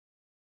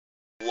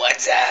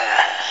What's up?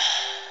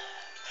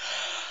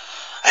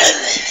 I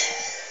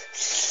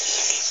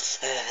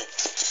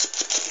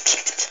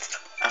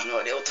have no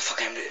idea what the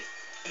fuck I'm doing.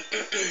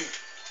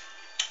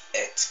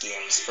 It's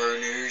Games for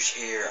Nerds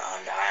here,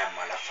 and I am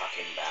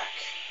motherfucking back.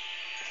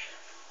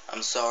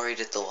 I'm sorry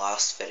that the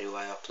last video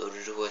I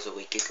uploaded was a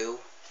week ago,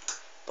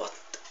 but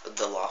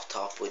the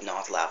laptop would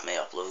not let me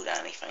upload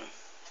anything.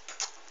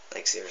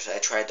 Like seriously, I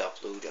tried to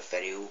upload a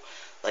video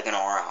like an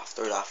hour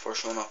after that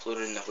first one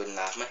uploaded and it wouldn't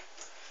let me.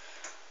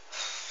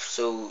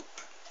 So,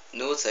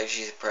 no, it's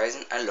actually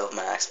surprising. I love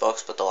my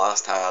Xbox, but the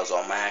last time I was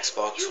on my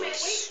Xbox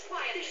was...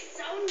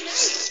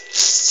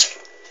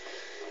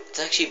 It's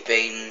actually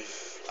been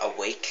a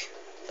week.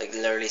 Like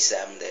literally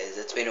 7 days.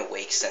 It's been a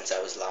week since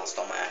I was last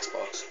on my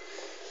Xbox.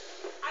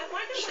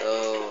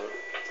 So,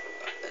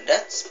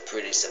 that's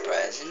pretty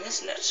surprising,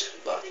 isn't it?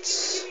 But...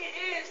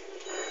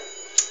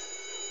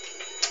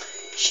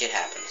 shit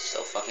happens,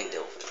 so fucking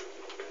deal with it.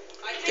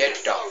 Get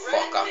the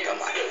fuck out of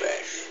my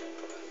face.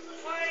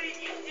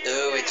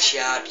 Oh, it's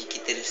sharp, you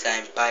can do the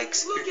same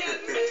bikes.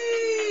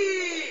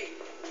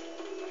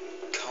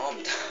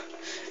 Calm down.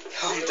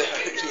 Calm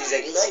down. He's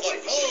like, look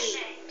at me.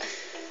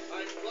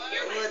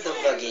 What the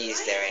fuck are you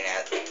staring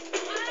at?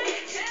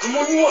 Come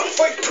on, you want to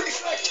fight,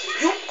 prefect?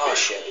 You. Oh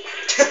shit.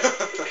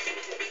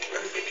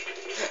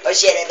 Oh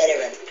shit, I better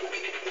run.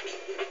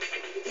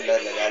 La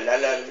la la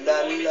la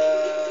la la.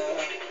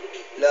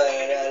 La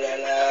la la la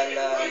la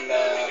la.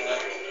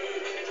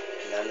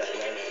 La la la la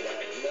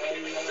la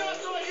la.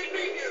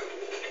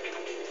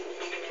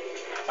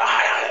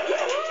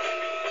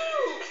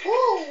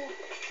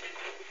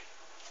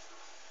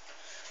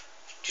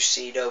 You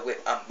see the way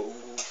I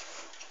move.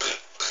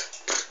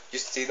 You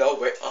see the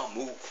way I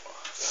move.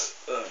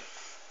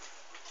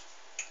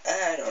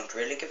 I don't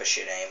really give a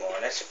shit anymore.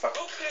 Let's fuck.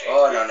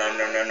 Oh no no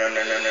no no no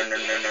no no no no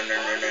no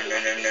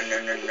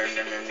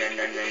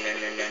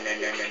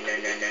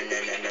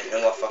no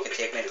no. Fucking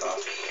take me to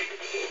class.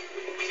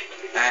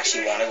 I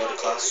actually want to go to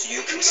class so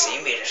you can see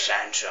me to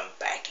sign some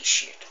baggy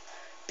shit.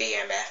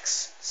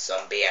 BMX,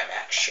 some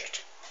BMX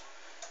shit.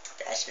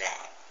 That's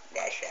right.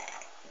 That's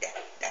right.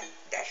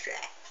 That's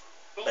right.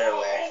 By the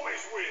way,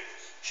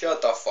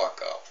 shut the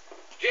fuck up.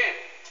 Jen,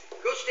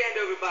 go stand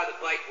over by the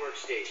bike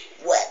workstation.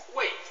 What?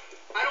 Wait,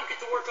 I don't get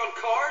to work on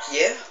cars?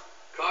 Yeah?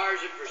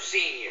 Cars are for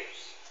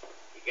seniors.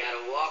 You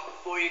gotta walk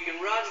before you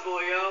can run,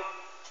 boyo.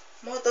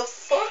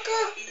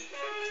 Motherfucker.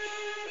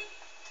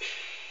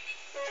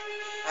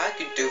 I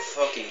could do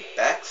fucking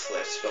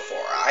backflips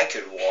before I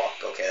could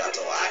walk. Okay, that's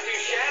a lie. Not too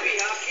shabby,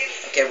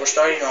 Hopkins. Okay, we're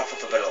starting off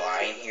with a bit of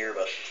lying here,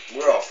 but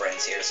we're all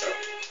friends here, so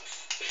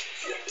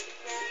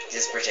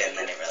just pretend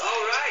anyway.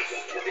 Alright,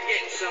 we're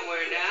getting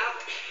somewhere now.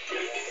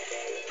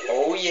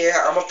 Oh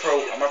yeah, I'm a pro.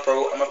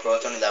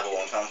 It's only level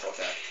 1, can't fuck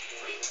that.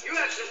 You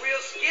have some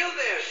real skill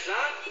there,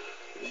 son.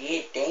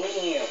 Yeah,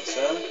 damn,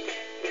 son.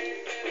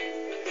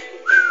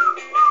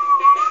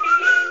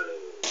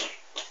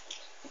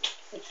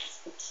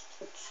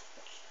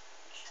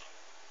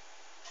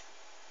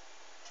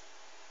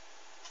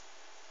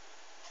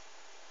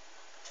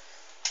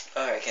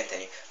 Alright,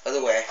 continue. By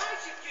the way,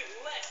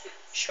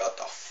 shut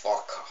the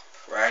fuck up.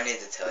 I need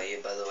to tell you,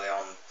 by the way,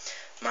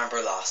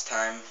 remember last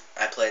time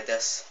I played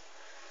this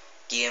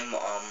game,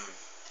 what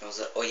was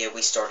it? Oh yeah,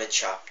 we started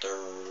chapter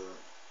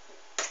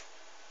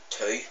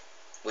 2,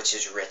 which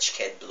is Rich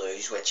Kid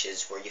Blues, which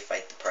is where you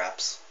fight the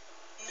preps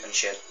and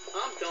shit.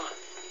 I'm done.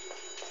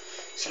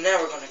 So now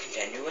we're gonna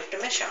continue with the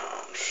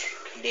missions.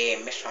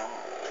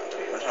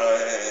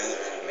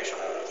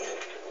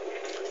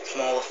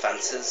 Small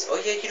offences. Oh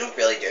yeah, you don't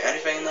really do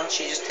anything in that.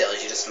 She just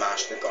tells you to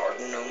smash the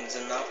garden gnomes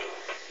and that.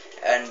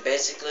 And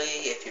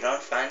basically, if you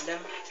don't find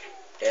them,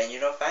 then you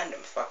don't find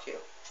them. Fuck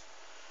you.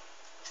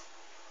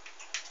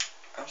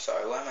 I'm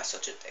sorry, why am I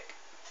such a dick?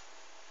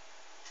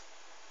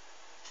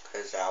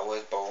 Cause I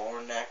was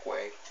born that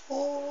way.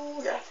 Oh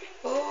yeah,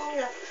 oh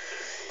yeah.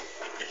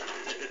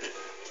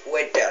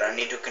 Wait there, I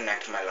need to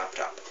connect my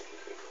laptop.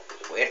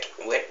 Wait,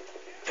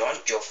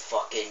 don't you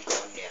fucking go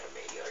near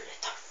me, you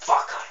little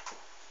fucker.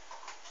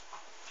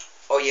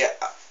 Oh yeah,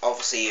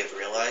 obviously you've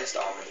realised,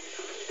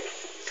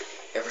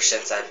 ever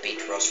since I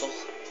beat Russell,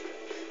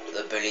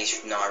 the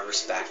bullies now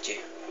respect you,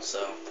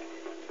 so,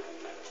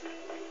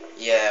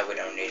 yeah, we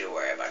don't need to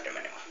worry about them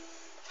anymore.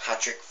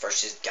 Hattrick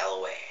versus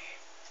Galloway.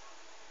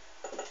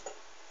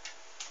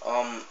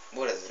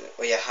 What is it?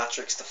 Oh yeah,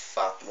 Hattrick's the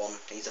fat one,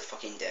 he's a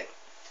fucking dick.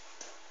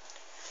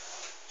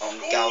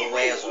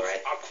 Galloway is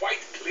alright. Are quite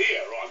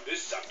clear on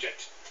this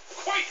subject.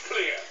 Quite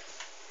clear.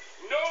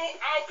 No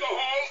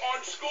alcohol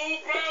on school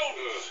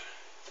grounds.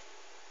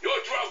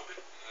 You're drunk.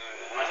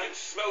 I can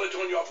smell it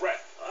on your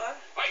breath.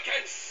 I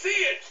can see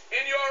it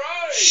in your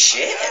eyes.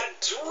 Shit.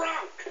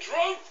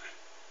 Drunk.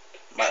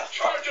 In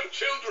charge of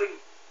children.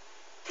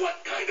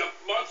 What kind of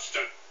monster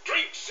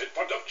drinks in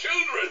front of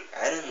children?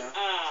 I don't know.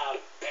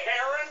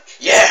 Parent?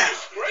 Yeah.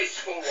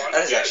 Disgraceful one.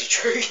 That is actually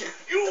true.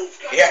 You've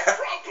got Yeah. a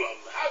problem,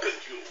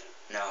 haven't you?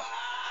 No.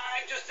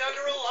 I'm just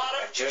under a lot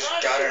of I just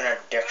pressure. got an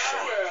addiction.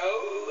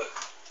 Well,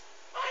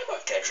 I'm a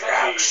To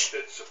colleague drugs.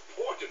 that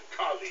supported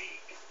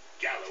colleague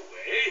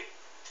Galloway.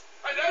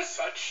 And as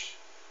such,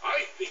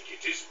 I think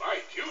it is my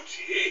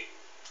duty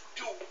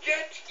to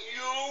get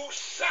you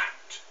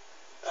sacked.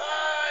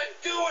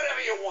 Do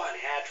whatever you want,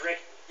 Hattrick.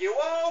 You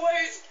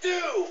always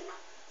do.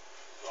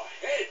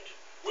 The head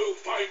will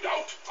find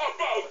out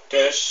about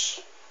This.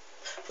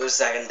 Who's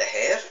that in the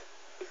head?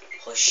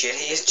 Holy shit,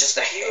 he is just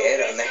a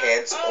head, and the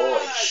head's.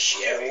 Holy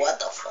shit, what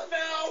the fuck?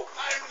 No,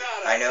 I'm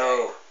not. I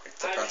know.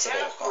 It's the I'm principal.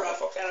 half Oh, drunk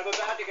fuck and it. I'm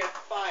about to get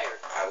fired.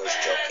 I was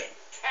joking.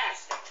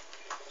 Fantastic.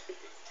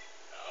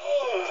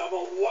 Oh, I'm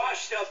a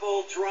washed up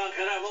old drunk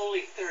and I'm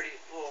only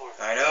 34.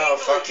 I know,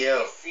 fuck you.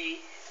 English,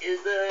 see,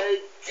 is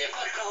a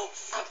difficult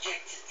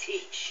subject to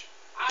teach.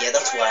 Yeah,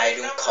 that's why I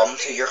don't come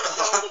to your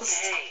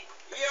class.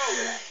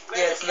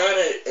 Yeah,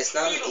 it's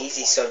not an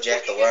easy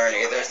subject to learn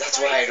either. That's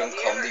why I don't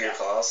come to your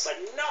class. But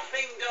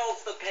nothing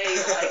dulls the pain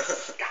like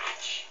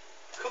scotch.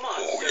 Come on,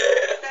 Oh, sir,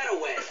 yeah. put that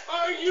away.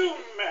 Are you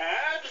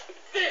mad?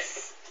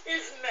 This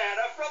is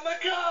manna from the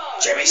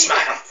gods. Jimmy,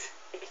 smack him.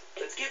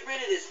 Let's get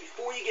rid of this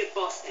before you get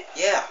busted.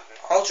 Yeah,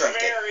 I'll drink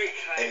it Very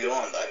kind if you of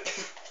want, but.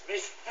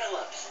 Miss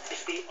Phillips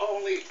is the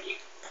only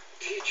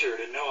teacher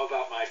to know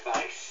about my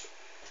vice.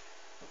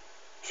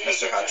 Take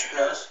Mr. it to Hattrick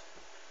her. knows.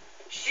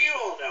 She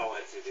will know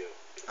what to do.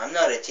 I'm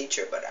not a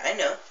teacher, but I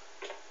know.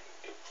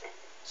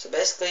 So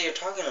basically, you're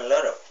talking a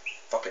lot of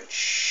fucking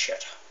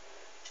shit.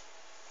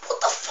 What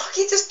the fuck?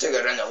 He just took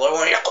it in the little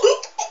one.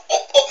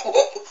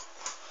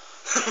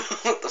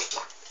 What the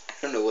fuck? I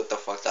don't know what the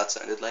fuck that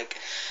sounded like.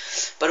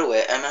 By the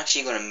way, I'm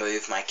actually going to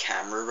move my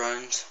camera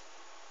around.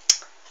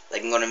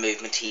 Like, I'm going to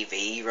move my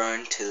TV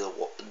around to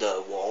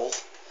the wall.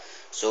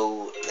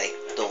 So, like,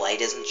 the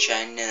light isn't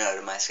shining in out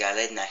of my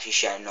skylight and actually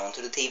shining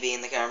onto the TV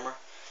and the camera.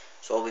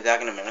 So I'll be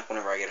back in a minute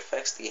whenever I get it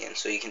fixed again,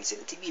 so you can see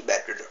the TV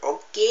better.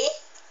 Okay?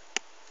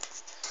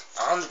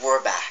 And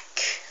we're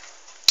back.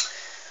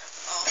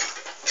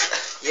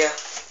 Yeah,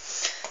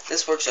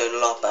 this works out a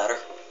lot better.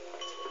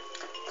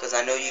 Because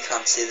I know you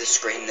can't see the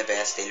screen the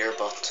best either,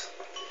 but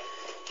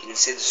you can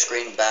see the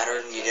screen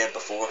better than you did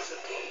before.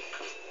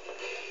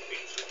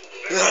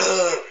 Look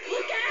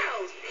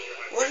out!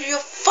 What are you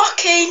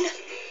fucking...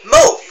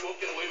 Move!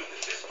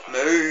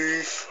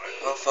 Move!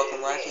 Oh, fucking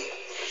wacky.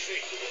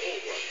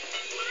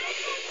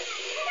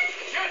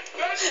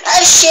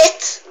 Oh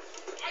shit!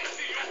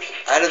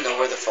 I don't know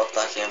where the fuck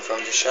that came from,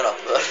 just shut up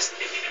about it.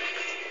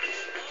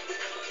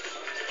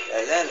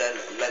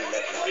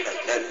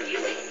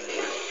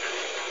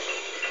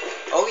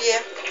 Oh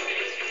yeah.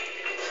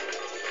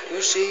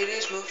 You see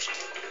these moves.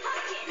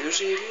 You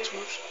see these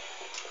moves.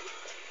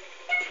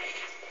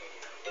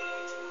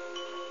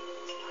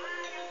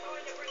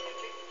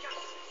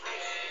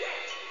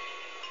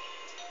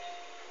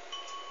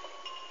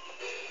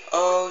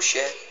 Oh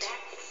shit.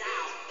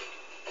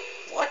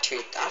 What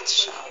is that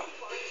sound?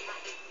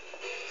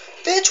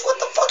 Bitch, what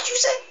the fuck you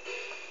say?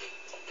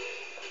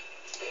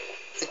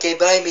 Okay,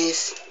 bye,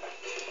 miss.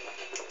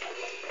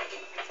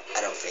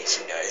 I don't think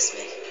she noticed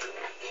me.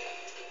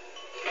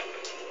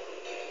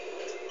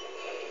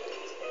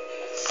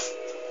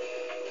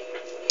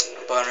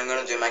 But I'm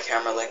gonna do my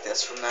camera like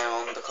this from now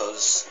on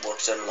because it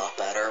works out a lot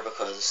better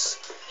because,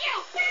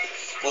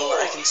 well,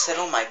 I can sit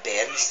on my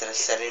bed instead of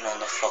sitting on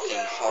the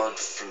fucking hard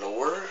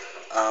floor.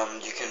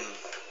 You can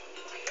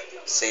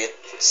see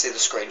the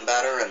screen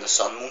better and the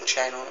sun won't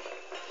shine on it.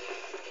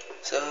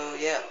 So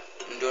yeah,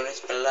 I'm doing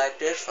it like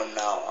this from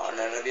now on,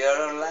 and if you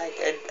don't like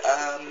it,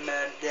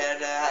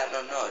 I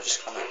don't know,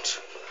 just comment.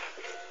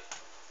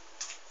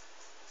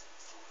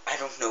 I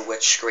don't know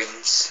which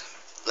screens,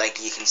 like,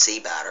 you can see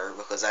better,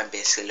 because I'm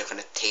basically looking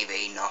at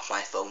TV, not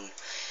my phone.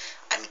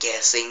 I'm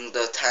guessing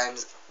the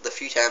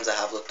few times I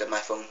have looked at my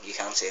phone, you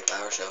can't see it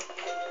better, so.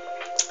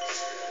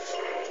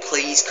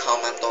 Please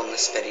comment on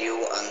this video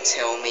and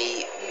tell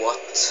me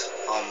what,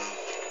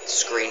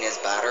 screen is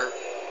better,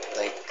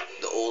 like,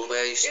 the old way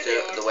I used to do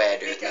it, the way I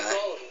do it now.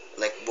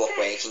 Like, what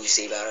way can you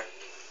see better?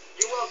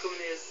 You're welcome,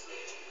 miss.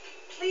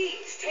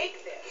 Please,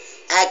 take this.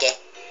 Okay.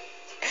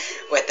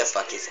 What the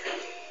fuck is it?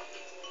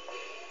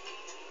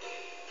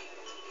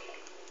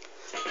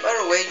 By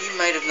the way, you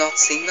might have not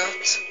seen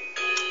that,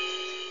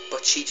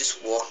 but she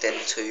just walked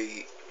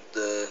into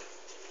the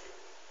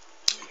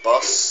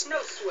bus,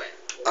 No sweat.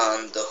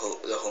 and the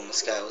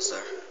homeless guy was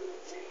there.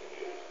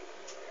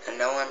 And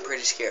now I'm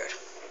pretty scared.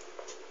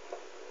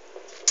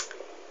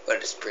 But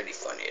it's pretty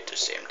funny at the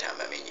same time,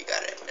 I mean, you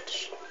gotta admit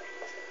it.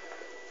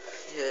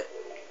 Yeah,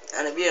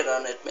 and if you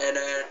don't admit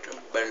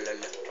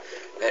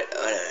it,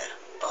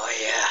 oh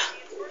yeah,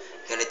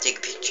 I'm gonna take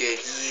a picture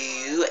of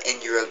you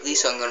and you're ugly,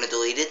 so I'm gonna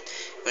delete it.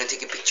 I'm gonna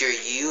take a picture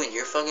of you and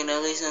you're fucking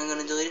ugly, so I'm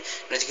gonna delete it.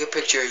 I'm gonna take a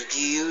picture of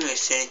you and I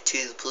send it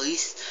to the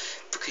police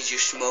because you're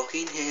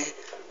smoking,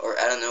 or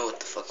I don't know what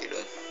the fuck you're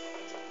doing.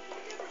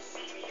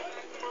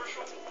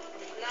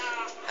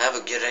 I have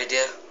a good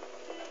idea.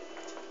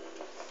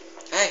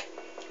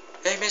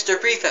 Hey, Mr.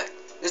 Prefect!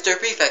 Mr.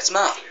 Prefect,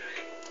 smile!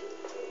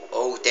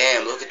 Oh,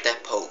 damn, look at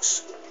that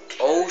pose.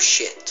 Oh,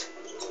 shit.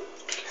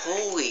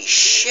 Holy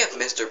shit,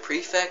 Mr.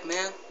 Prefect,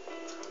 man.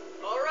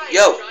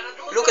 Yo,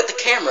 look at the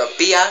camera,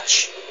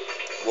 biatch.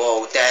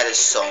 Whoa, that is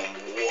some...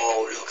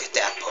 Whoa, look at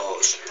that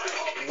pose.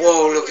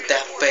 Whoa, look at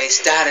that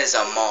face. That is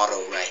a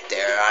model right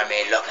there. I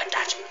mean, look at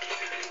that.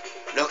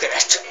 Look at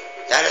it.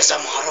 That is a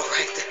model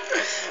right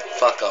there.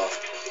 Fuck off.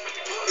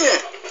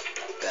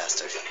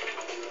 Bastard.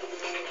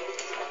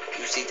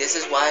 You see, this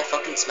is why I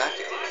fucking smack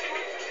you.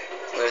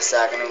 Wait a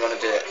second, I'm gonna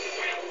do it.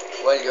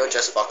 Well, you're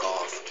just fuck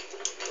off.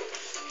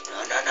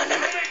 No.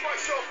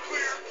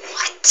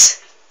 What?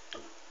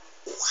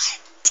 What?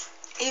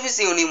 He was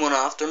the only one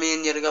after me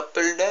and yet I got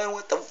pulled down.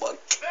 What the fuck?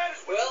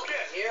 Well,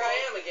 here I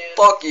am again.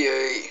 Fuck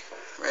you.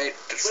 Right?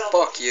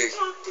 Fuck you.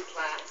 Talk to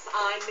class.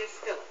 I'm Miss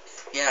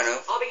Phillips. Yeah, I know.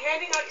 I'll be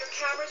handing out your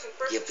cameras and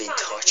first You've been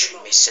assignment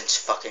torturing me since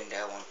fucking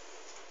day one.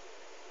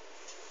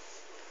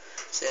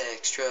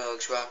 Sex,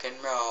 drugs, rock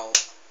and roll.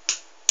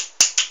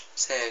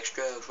 Sex,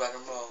 drugs, rock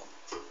and roll.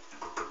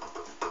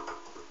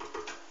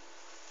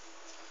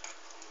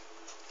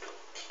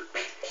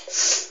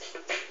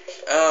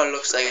 Oh,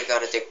 looks like I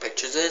gotta take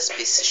pictures of this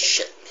piece of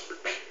shit.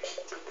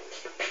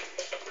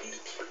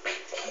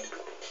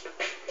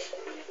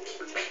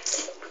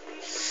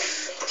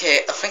 Okay,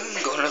 I think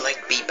I'm gonna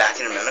like be back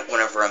in a minute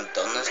whenever I'm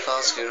done this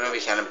class. It's gonna be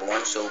kind of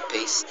boring, so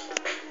peace.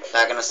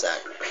 Back in a sec.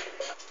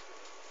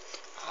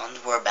 And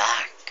we're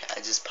back. I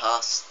just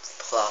passed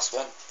class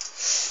 1.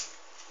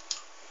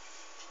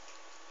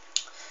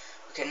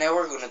 Okay, now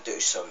we're gonna do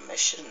some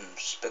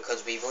missions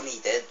because we've only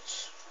did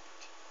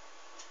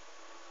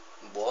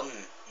 1,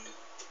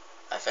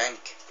 I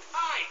think.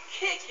 I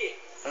kick it.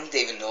 I don't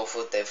even know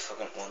if they've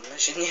fucking won the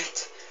mission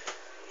yet.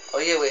 Oh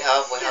yeah, we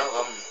have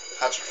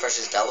Hattrick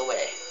versus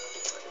Galloway.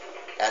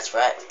 That's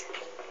right.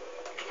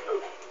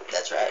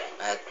 That's right.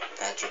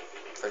 Hattrick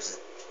versus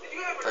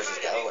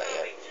Galloway.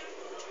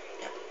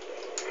 Yeah.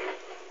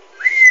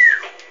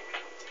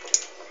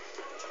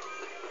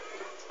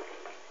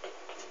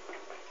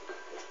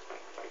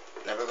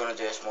 Now we're gonna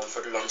do this one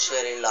for the lunch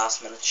lady.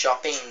 Last minute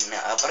shopping.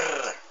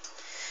 Brr.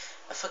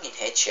 I fucking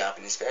hate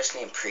shopping,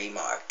 especially in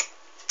Primark.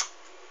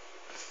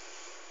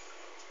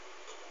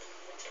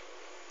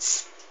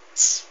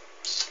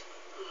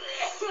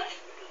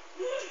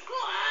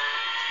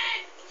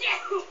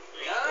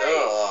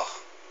 Oh,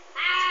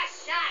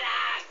 Shut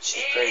up.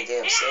 she's pretty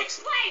damn It has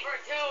sexy. flavor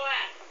to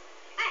it.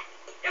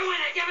 You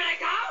want to give it a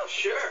go?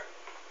 Sure.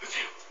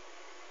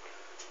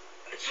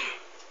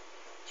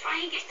 Try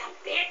and get some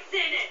bits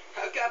in it.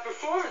 I've got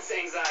performance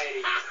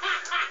anxiety.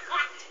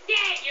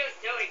 Get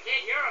used to it,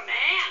 kid. You're a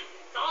man.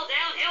 It's all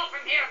downhill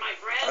from here, my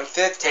friend. I'm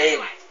 15.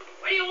 Anyway,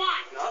 what do you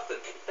want?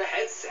 Nothing. The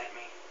head sent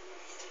me.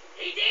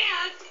 He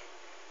did.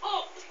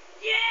 Oh,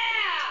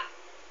 yeah.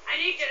 I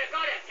need you to go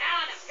to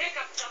town and pick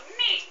up some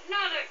meat and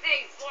other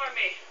things for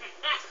me.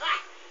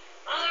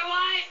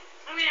 Otherwise,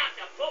 I'm going to have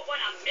to put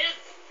one of Ms.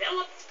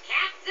 Phillips'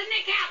 cats in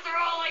the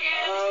casserole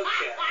again.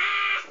 Okay.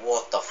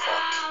 What the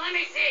fuck? Let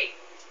me see.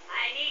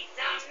 I need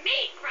some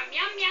meat from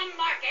Yum Yum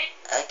Market.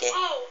 Okay.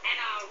 Oh, and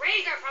a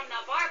razor from the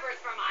barber's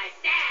for my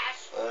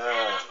stash.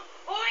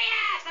 Oh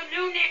yeah, some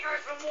new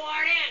knickers from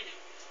Ward End.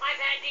 I've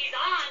had these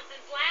on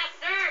since last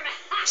term.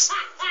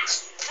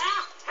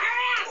 Well,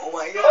 hurry up. Oh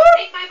my Go god.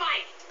 take my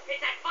bike. It's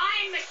that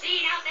fine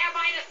machine out there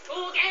by the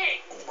school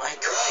gate. Oh my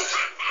god.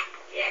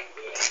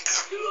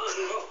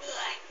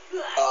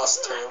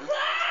 Last term.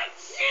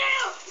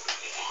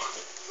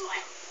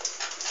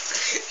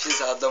 She's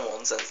had them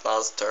on since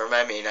last term.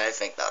 I mean, I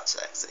think that's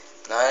sexy.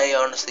 I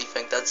honestly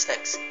think that's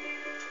sexy.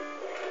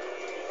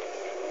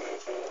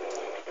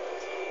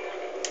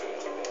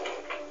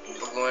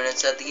 We're going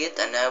inside the gate,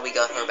 and now we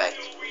got her bike.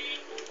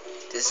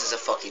 This is a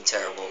fucking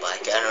terrible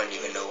bike. I don't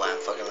even know why I'm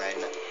fucking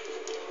riding it.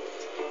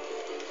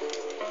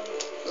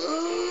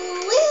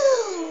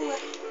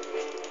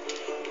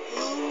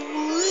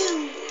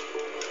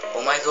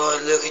 Oh my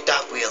god, look at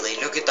that wheelie.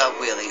 Look at that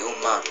wheelie. Oh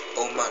man.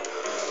 Oh man.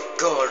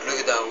 God, look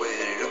at that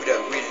wheelie. Look at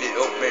that wheelie.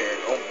 Oh man.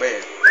 Oh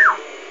man.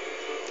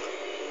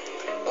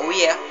 Oh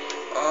yeah.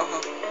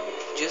 Uh-huh.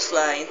 Just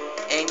lying.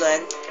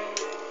 England.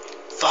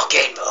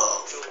 Fucking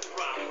move.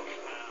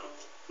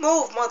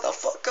 Move,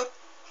 motherfucker.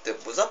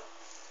 Was that?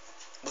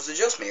 Was it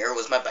just me or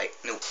was my bike?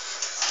 No.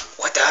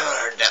 What the hell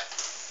are that?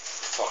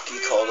 Fuck,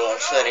 you called on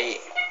City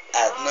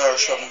Edna or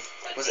something.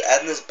 Was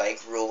Edna's bike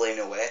rolling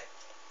away?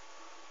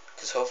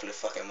 Because hopefully it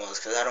fucking was,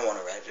 because I don't want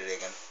to ride it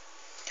again.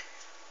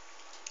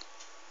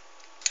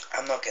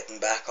 I'm not getting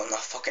back on that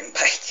fucking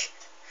bike.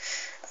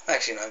 I'm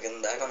actually not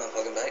getting back on that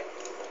fucking bike.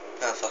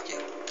 Ah, fuck you.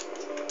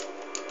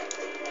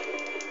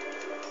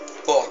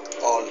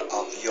 Fuck all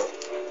of you.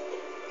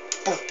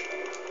 Boom.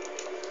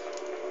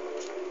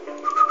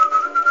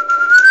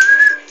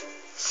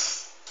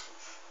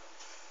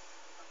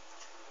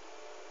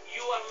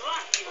 You are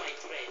lucky, my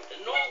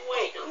friend. No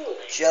way to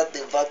play. Shut the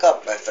fuck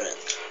up, my friend.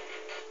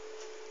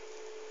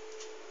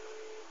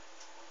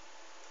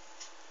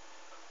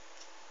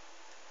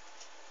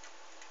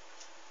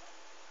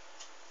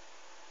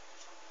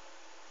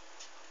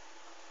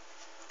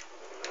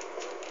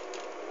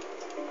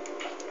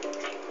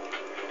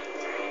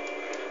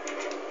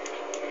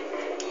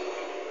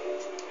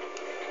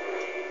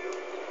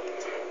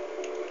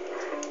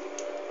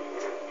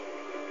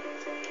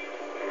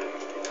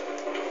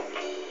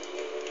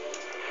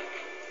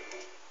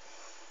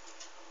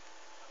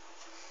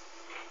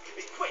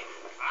 Be quick.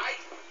 Aye.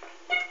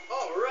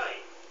 All right.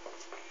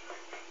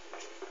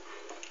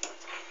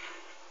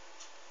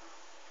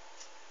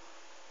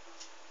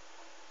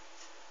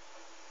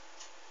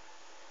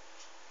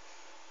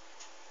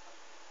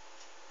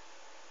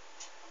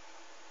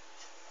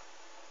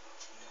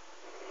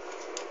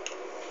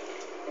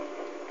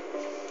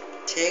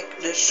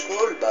 Take the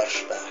school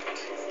bus back.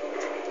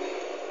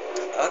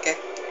 Okay.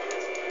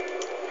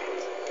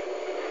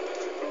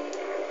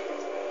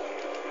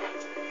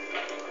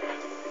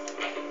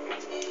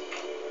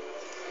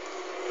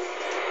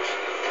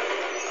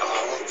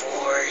 All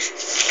aboard.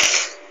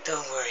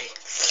 Don't worry.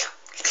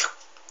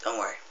 Don't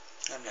worry.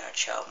 I'm not a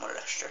child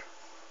molester.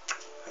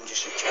 I'm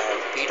just a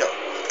child pedo.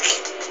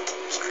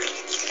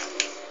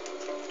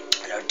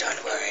 No,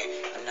 don't worry.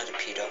 I'm not a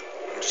pedo.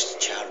 I'm just a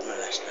child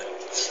molester.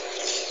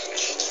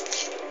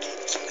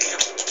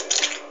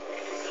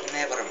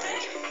 Never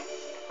mind.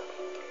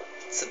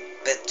 It's a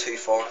bit too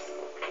far.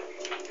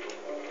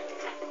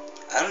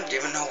 I don't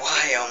even know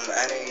why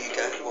any of you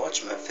guys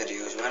watch my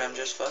videos when I'm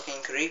just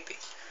fucking creepy.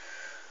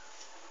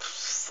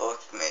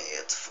 Fuck me,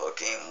 it's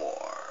fucking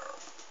warm.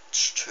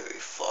 It's too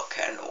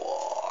fucking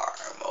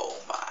warm. Oh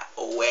my.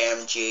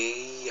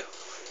 OMG.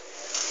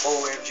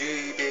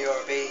 OMG,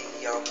 BRB.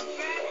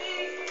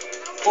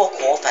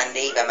 Fuck off and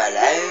leave him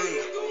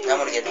alone. I'm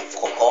gonna get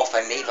fuck off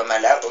and leave him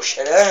alone. Oh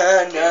shit,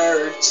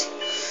 nerds.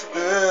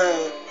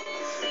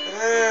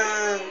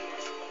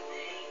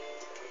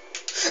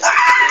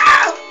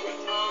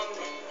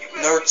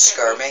 Nerds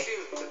scare me.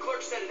 The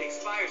clerk said it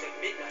expires at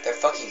midnight. They're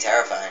fucking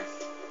terrifying.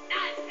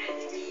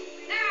 Nonsense.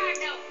 There are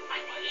no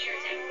fuzzy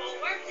ears at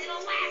Woolworths.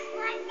 It'll last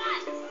for a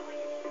month.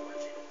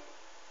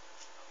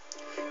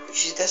 You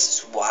see, this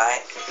is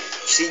why.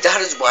 See,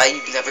 that is why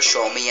you've never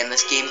shown me in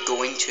this game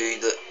going to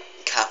the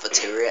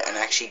cafeteria and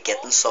actually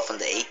getting something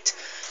to eat.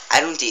 I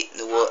don't eat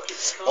what.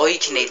 All you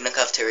can eat in the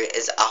cafeteria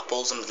is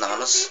apples and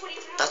bananas.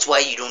 That's why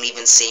you don't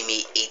even see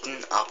me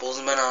eating apples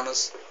and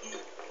bananas.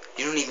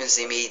 You don't even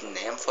see me eating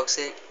them, fuck's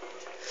sake.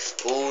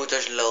 Oh,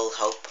 there's a little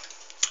help.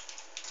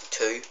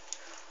 2.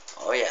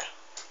 Oh yeah.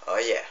 Oh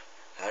yeah.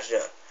 How's it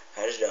done?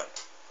 How's it done?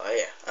 Oh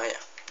yeah. Oh yeah.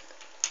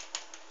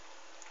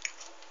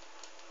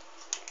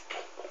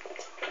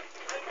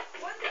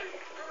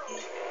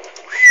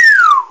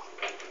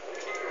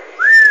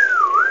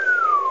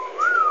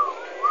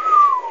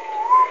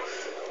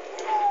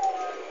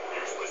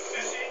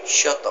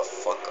 Shut the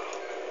fuck up.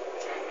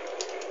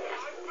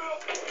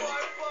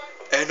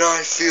 And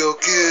I feel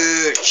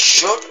good.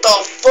 Shut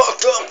the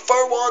fuck up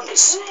for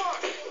once.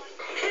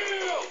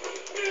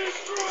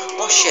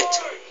 Oh shit.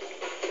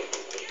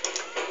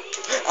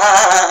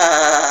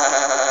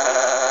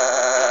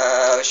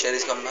 Ah, oh shit,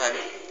 he's coming behind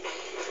me.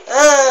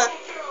 Ah.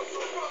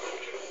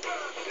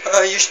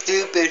 Oh, you're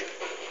stupid.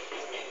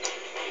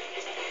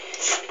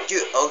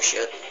 Oh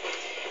shit.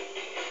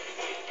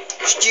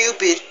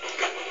 Stupid.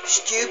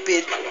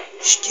 Stupid.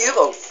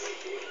 Stupid.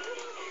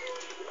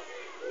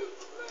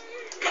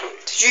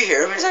 Did you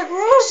hear him? He's like,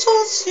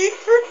 Russell,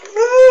 secret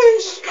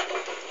place.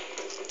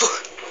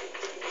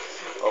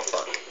 Oh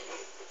fuck.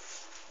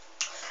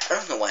 I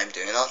don't know why I'm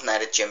doing that. Now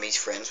that Jimmy's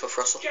friends with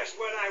Russell. Just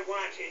what I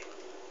wanted.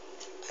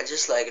 I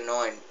just like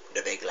annoying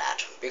the big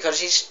lad because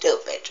he's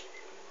stupid.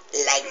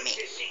 Like me.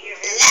 To see you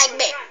Like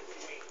me.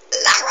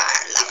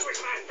 This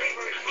was my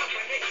favorite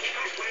combination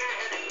back when I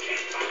had a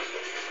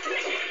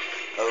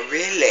kickboxer. Oh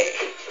really?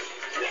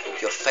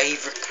 Your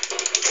favorite?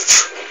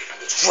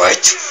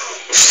 Right.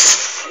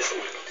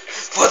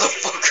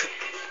 Motherfucker.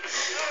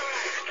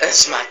 I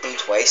smacked him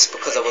twice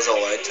because I was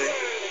allowed to.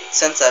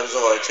 Since I was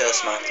allowed to, I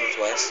smacked him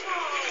twice.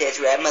 That's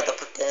right,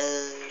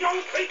 motherfucker.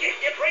 Don't forget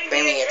to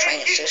Bring me your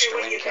trained sister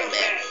when you come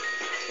back.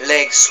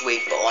 Leg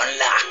sweep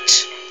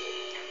unlocked.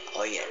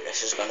 Oh yeah,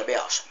 this is gonna be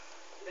awesome.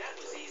 That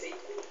was easy.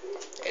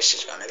 This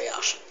is gonna be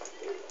awesome.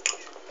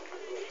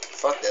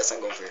 Fuck this, I'm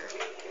going for here.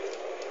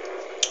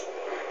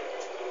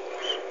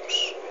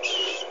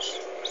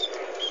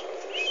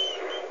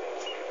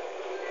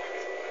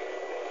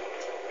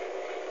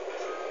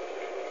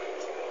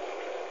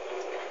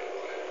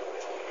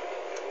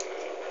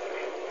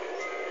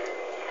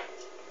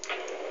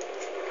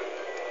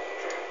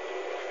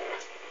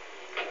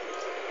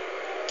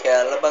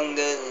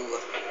 Calabungo.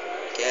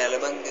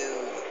 Calabungo.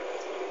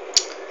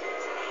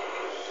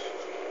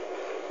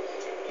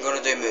 I'm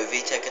gonna do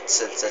movie tickets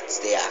since it's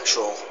the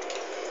actual.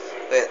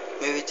 Wait,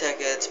 movie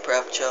tickets,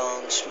 prep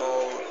challenge,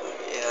 small.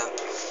 Yeah.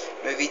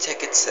 Movie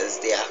tickets is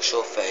the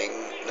actual thing,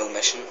 no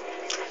mission.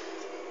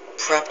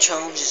 Prep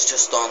challenge is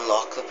just to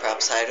unlock the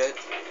prep side out.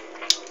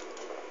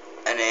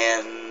 And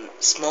then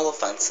small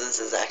offenses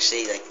is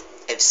actually like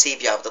if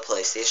you have the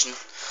PlayStation,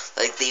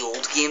 like the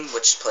old game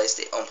which plays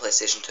on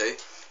PlayStation 2,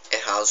 it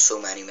has so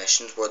many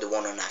missions, where the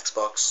one on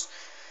Xbox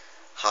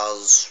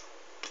has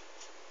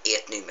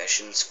 8 new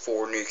missions,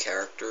 4 new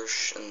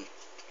characters, and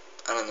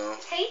I don't know.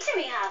 Hey,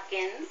 Jimmy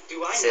Hopkins.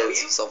 Do I know you?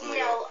 Something like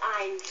that. No,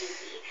 I'm Pinky.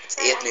 It's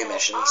and 8 I new know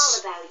missions, all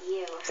about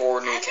you.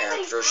 4 new Everybody's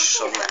characters, talking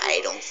something about I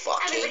you. don't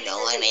fucking Everybody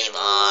know says that you're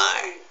anymore.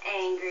 mean and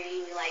angry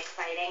and you like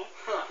fighting.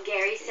 Huh.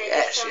 Gary said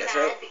Yes, you're so that's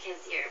mad right. because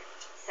you're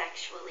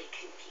sexually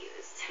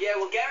confused. Yeah,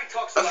 well, Gary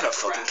talks I'm a lot gonna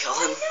of fucking crap. kill I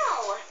him.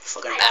 know.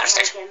 Fucking I don't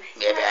bastard. like him.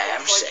 Maybe He I likes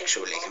am to torture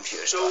sexually people.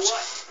 confused, So but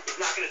what? He's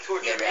not gonna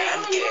torture maybe me?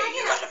 I'm Oh, gay. now You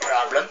you're got not a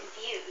problem? sexually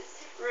confused.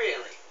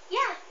 Really?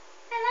 Yeah,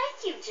 I like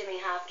you, Jimmy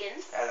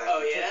Hopkins.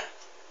 Oh, yeah?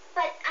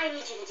 But I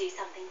need you to do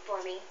something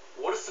for me.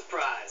 What a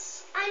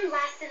surprise. I'm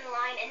last in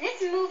line, and this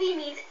movie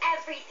means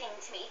everything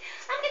to me.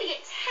 I'm gonna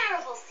get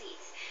terrible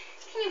seats.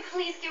 Can you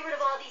please get rid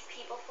of all these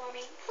people for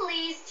me?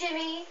 Please,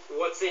 Jimmy?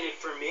 What's in it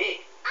for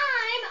me?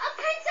 I'm a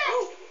princess,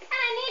 Oh. and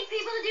I need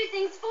people to do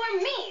things for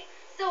me.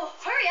 So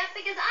hurry up,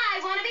 because I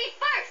want to be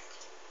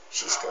first.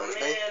 She Oh, scores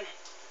me. man.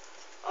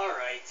 All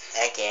right.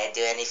 I can't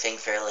do anything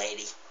for a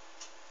lady.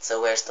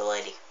 So where's the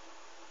lady?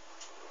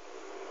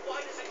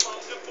 Why doesn't Mom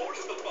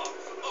divorce the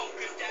Bucks? Oh,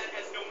 because Dad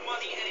has no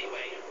money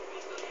anyway.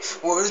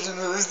 Where's the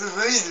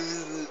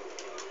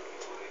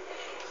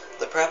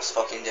The preps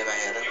fucking did my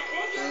head in.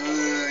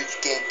 Ooh, you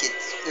can't get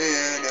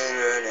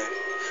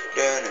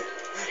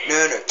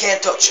no,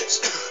 can't touch this.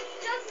 Just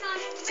not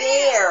fair.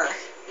 There.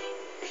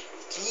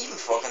 Can you even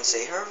fucking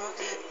see her? Fuck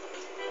it.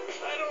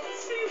 I don't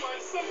see why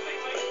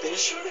something like Bitch. this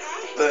should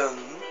happen. Boom.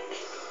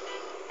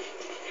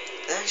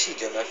 They actually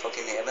did my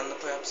fucking head in the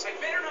preps. I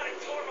better not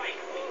have torn my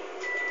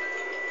clothes.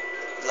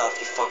 Laugh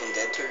you fucking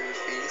dead to your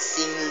face.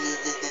 He's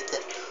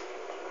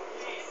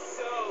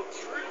so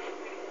true.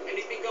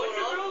 Anything going on?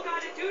 What's a girl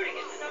got to do to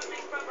get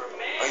something from her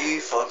man? Are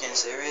you fucking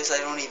serious? I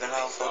don't even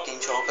have fucking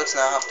chocolates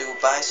now. I have to go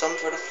buy some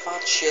for the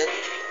fat shit.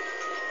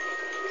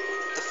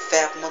 The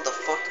fat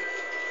motherfucker.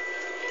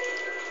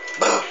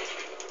 Bah.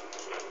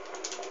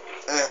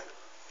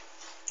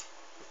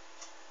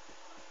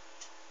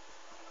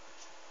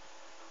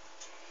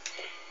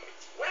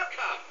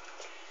 Welcome.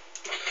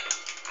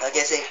 I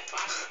can see.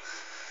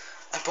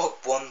 I bought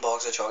one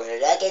box of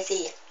chocolate. I can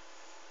see it.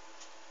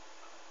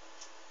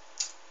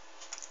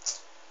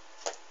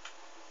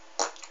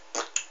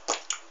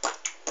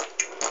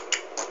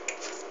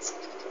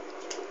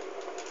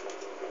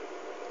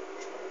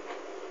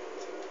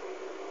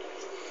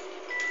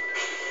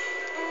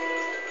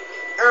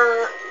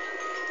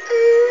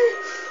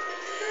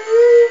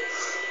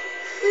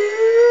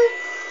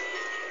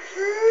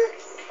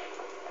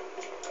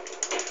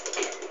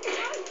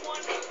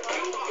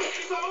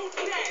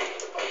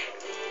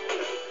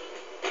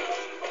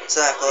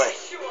 Exactly.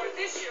 Sure,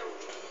 this year.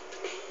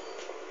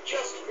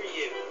 Just for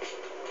you.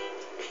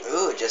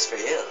 Ooh, just for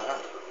you, huh?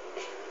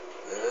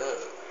 Ooh.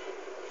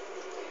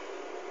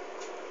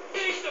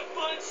 Thanks a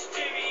bunch,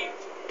 Jimmy.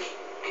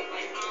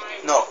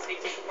 No. That boy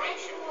is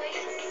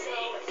so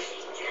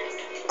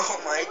dangerous. Oh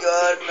my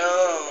god,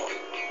 no.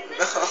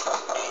 No,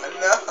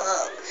 no.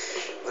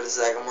 Wait a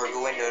second, we're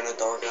going down a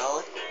dark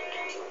alley.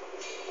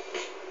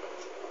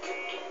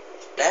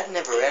 That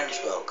never ends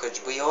well,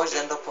 because we always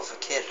end up with a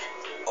kid.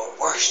 Or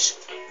worse,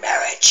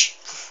 marriage.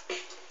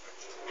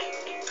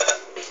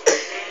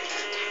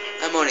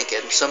 I'm only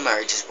kidding, some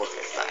marriages work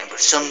out fine, but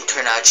some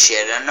turn out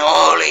shit, and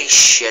holy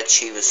shit,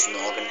 she was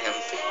snogging him.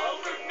 I'll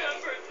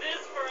remember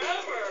this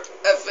forever.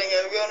 I think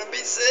I'm gonna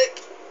be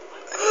sick.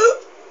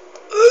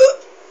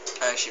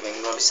 I actually think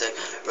I'm gonna be sick.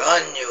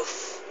 Run, you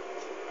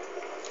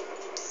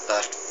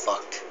fat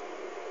fuck.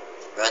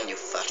 Run, you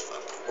fat fuck.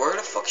 Where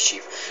the fuck is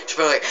she? She's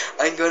probably like,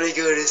 I'm gonna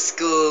go to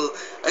school.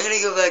 I'm gonna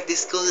go back to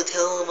school to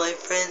tell all my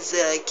friends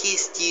that I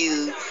kissed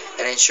you.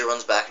 And then she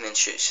runs back and then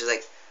she's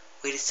like,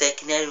 wait a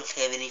second, I don't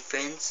have any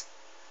friends.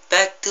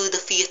 Back to the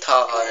theater.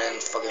 And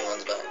then fucking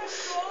runs back.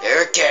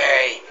 You're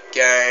gay.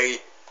 Gay.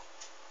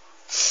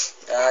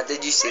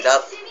 Did you see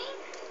that? Jimmy,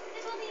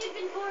 if only you'd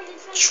been born in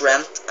 20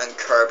 Trent and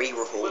Kirby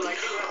were holding hands.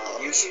 Oh,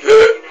 really?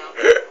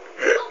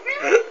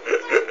 But,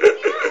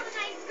 you know,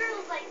 nice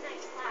girls like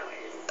nice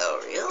flowers.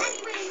 Oh, really?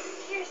 Anyway,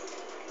 here's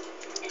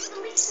something. It's the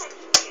least I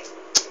can do.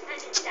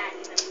 And it's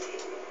Daddy's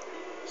upstairs.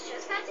 The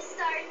show's about to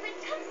start, but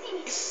come see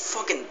me. You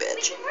fucking We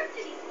bitch. can work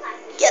through these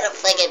classes. Get a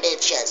fucking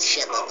bitch, shut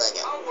the fuck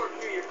up. I'll work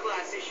through your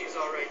class issues,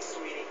 all right,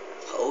 sweetie.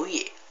 Oh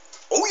yeah.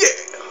 Oh yeah.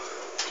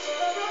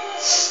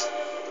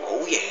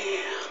 Oh yeah.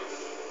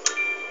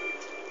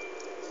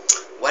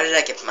 Why did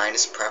I get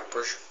minus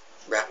preppers?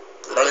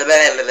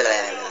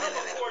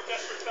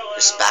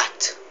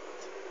 Respect.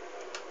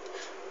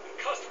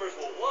 Customers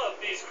will love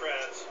these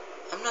crabs.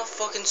 I'm not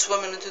fucking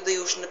swimming into the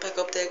ocean to pick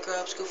up dead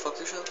crabs. Go fuck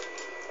yourself.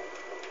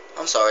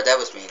 I'm sorry, that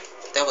was mean.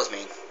 That was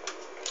mean.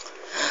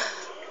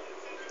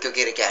 Go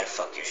get a guy to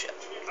fuck yourself.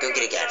 Go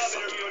get a guy to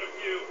fuck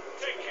you.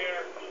 Take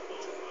care.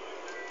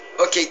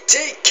 Okay,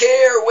 take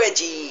care,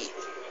 Wedgie.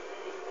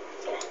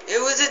 It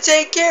was a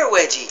take care,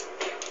 Wedgie.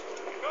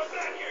 Come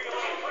back here, you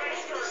little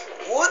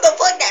bastard. What the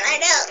fuck did I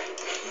do?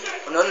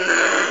 No, no, no,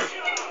 no.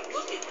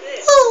 Look at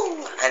this.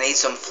 Woo! I need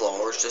some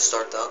flowers to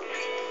start that.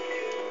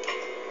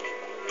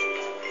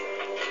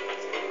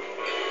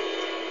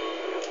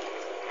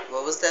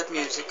 What was that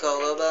music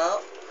all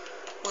about?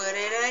 What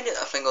did I do?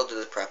 I think I'll do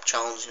the prep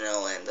challenge and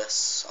I'll end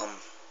this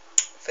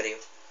video.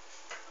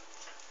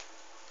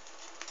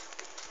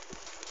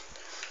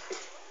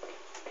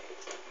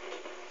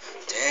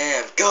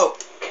 Damn, go!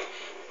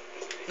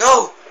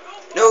 No!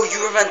 No,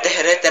 you were meant to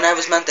hit it, then I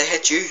was meant to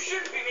hit you.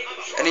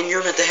 And then you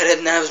were meant to hit it,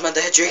 and then I was meant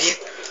to hit you again.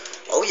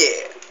 Oh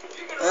yeah.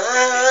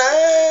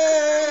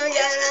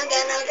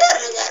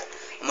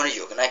 I'm only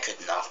joking, I could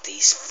knock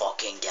these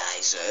fucking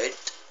guys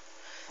out.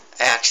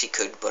 I actually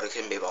could, but I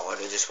couldn't be bothered.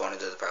 I just wanted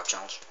to do the prep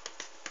challenge.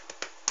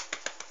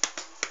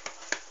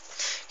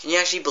 Can you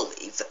actually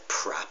believe the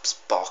preps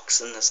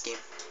box in this game?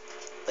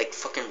 Like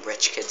fucking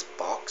rich kids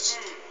box.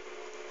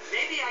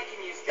 Maybe I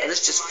can use That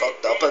is just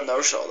fucked up. I've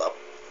never saw that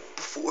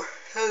before.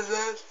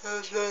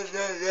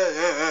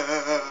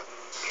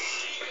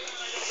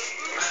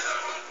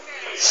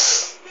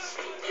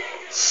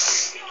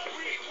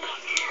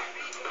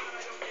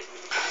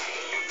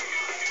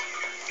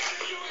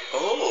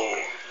 Oh,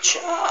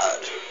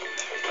 Chad.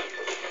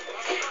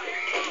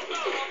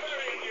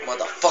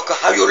 Motherfucker,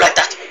 how you like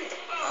that?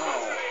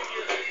 Oh.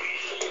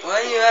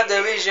 Why do you have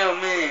to be so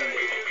mean?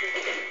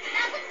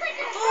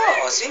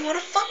 Oh, so you wanna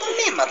fuck with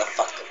me,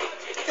 motherfucker?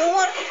 You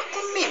wanna fuck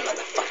with me,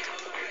 motherfucker?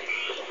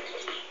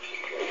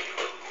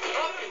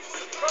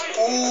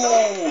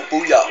 Ooh,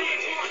 booyah.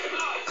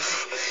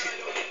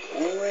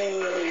 Ooh,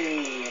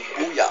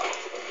 booyah.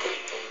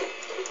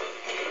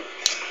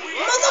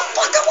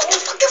 Motherfucker, what the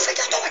fuck you think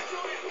you're doing?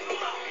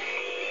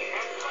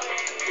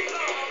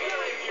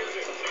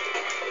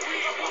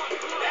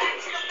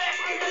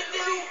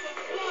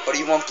 What do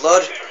you want,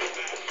 blood?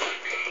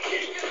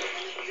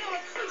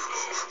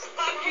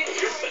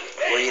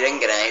 Well, you didn't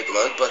get any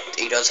blood, but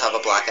he does have a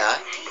black eye.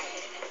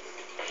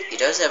 He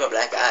does have a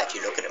black eye. If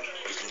you look at him,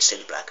 you can see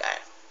the black eye.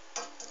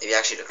 If you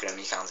actually look at him,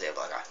 you can't see a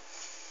black eye.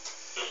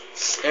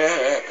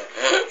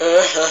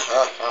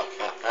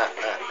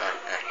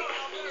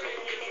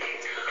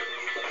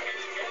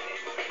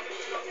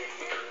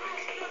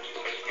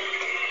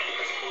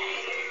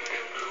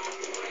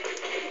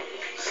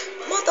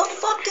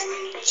 Motherfucking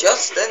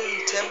Justin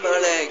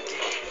Timberlake.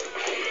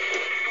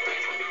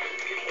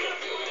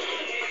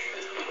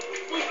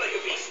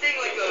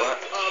 What?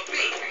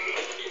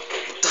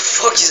 The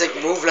fuck? He's like,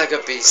 move like a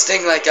bee,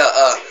 sting like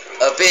a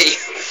bee.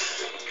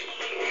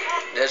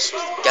 This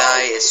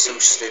guy is so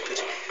stupid.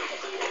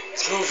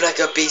 Move like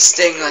a bee,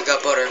 sting like a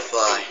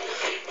butterfly.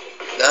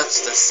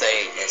 That's the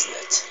saying, isn't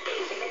it?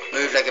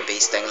 Move like a bee,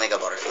 sting like a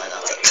butterfly,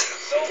 that's it.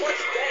 so much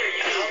better,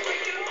 you know?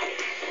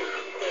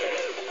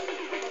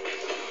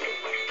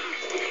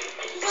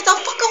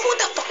 Motherfucker, who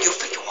the fuck you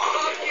think you are?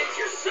 Hopkins,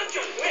 you're such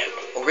a wimp.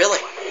 Oh, really?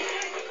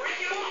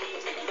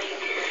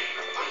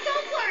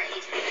 Don't worry.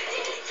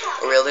 Jimmy's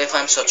tough. Oh, really? If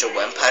I'm such a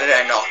wimp, how did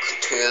I knock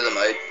two of them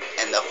out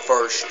in the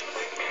first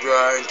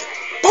round?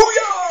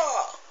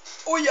 Booyah!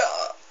 Oh,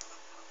 yeah!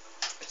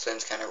 It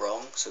sounds kind of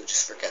wrong, so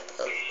just forget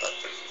that, but...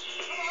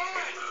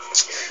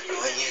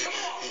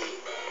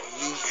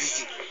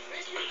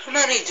 How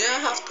many do I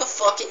have to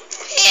fucking...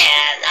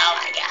 Yes, oh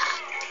my god.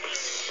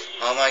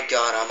 Oh my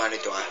god, how many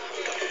do I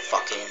have to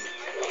fucking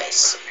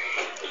piss?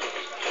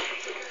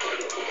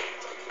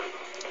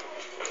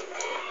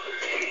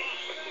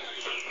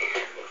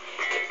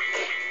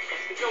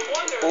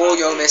 Oh,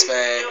 you miss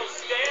me.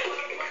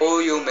 Oh,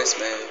 you miss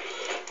me.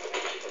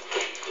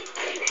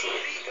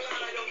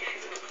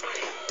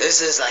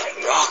 This is like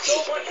Rocky,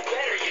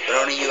 but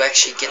only you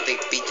actually get to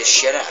beat the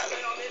shit out of them.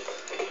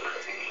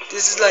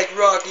 This is like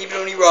Rocky, but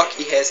only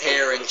Rocky has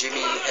hair and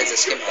Jimmy has a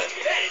skinhead.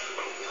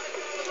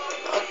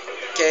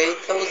 Okay,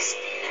 that was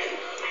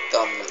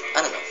dumb.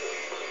 I don't know.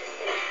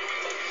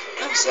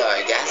 I'm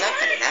sorry, guys. I've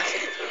had enough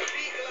of you.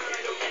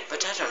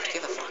 But I don't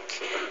give a fuck.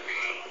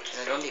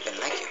 And I don't even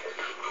like you.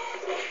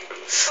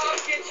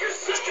 Hopkins, you're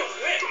such a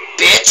wimp.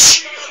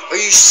 Bitch! Are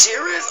you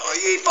serious? Are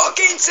you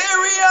fucking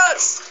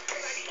serious?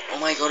 Oh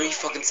my god, are you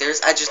fucking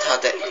serious? I just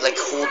had to, like,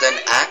 hold an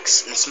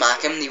axe and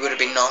smack him and he would have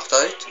been knocked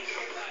out.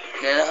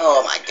 No,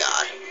 oh my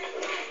god.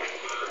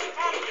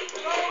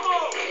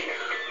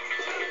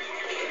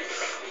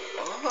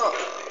 Oh,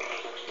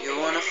 you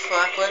wanna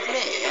fuck with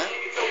me, huh?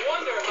 No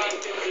wonder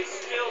Hopkins is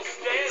still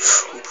standing.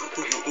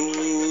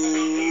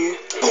 Ooh,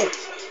 boom!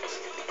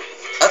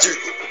 That's it.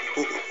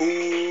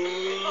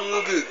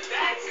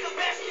 That's the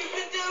best you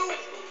can do.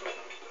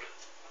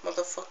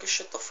 Motherfucker,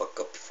 shut the fuck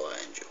up before I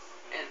end you.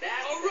 And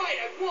that's all right.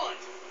 I won.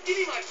 Give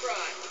me my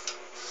prize.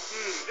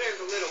 There's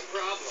a little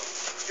problem.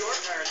 Your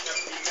parents have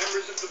to be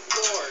members of the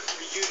board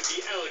for you to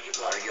be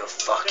eligible. Are you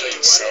Tell fucking you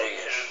what,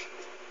 serious? old chap,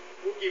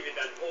 we'll give you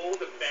that old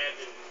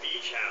abandoned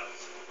beach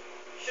house.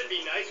 Should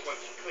be nice once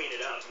you clean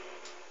it up.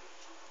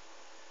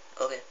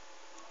 Okay.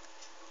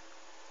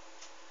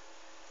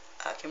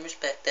 I can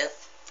respect that.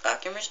 I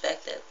can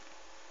respect that.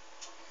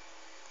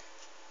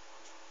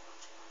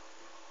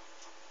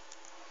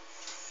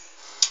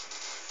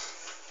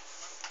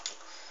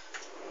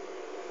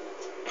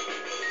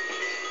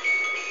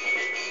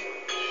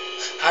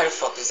 How the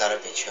fuck is that a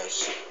beach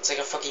house? It's like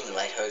a fucking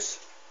lighthouse.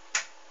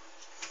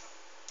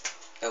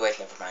 Oh wait,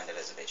 never mind, it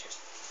is a beach house.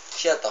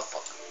 Shut the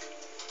fuck up.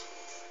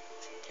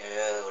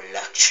 Oh,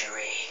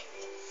 luxury.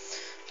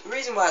 The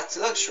reason why it's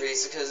luxury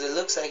is because it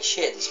looks like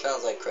shit and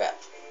smells like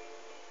crap.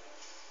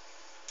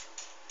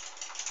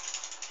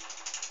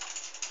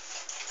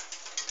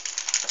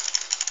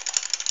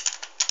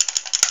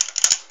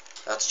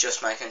 That's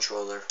just my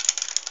controller.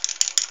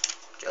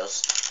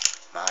 Just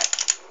my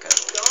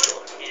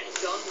controller. Done and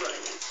done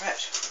right.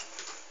 Right.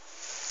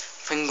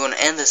 I'm going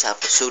to end this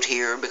episode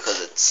here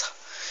because it's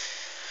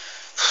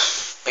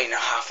been a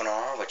half an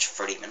hour, which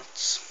 30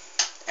 minutes.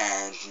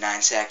 And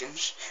 9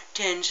 seconds,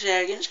 10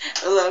 seconds,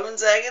 11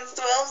 seconds,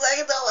 12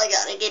 seconds. Oh my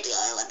god, I get to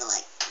what the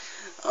like.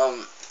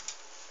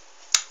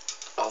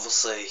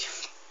 Obviously,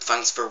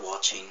 thanks for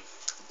watching.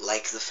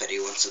 Like the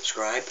video and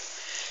subscribe.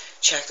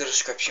 Check the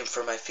description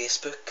for my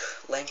Facebook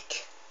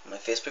link, my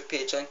Facebook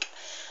page link,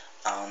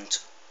 and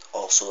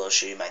also I'll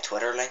show you my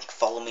Twitter link.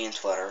 Follow me on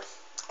Twitter.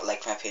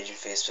 Like my page on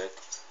Facebook.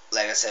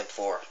 Like I said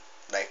before,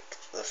 like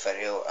the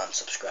video and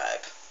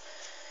subscribe.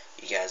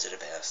 You guys are the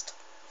best.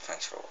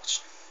 Thanks for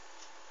watching.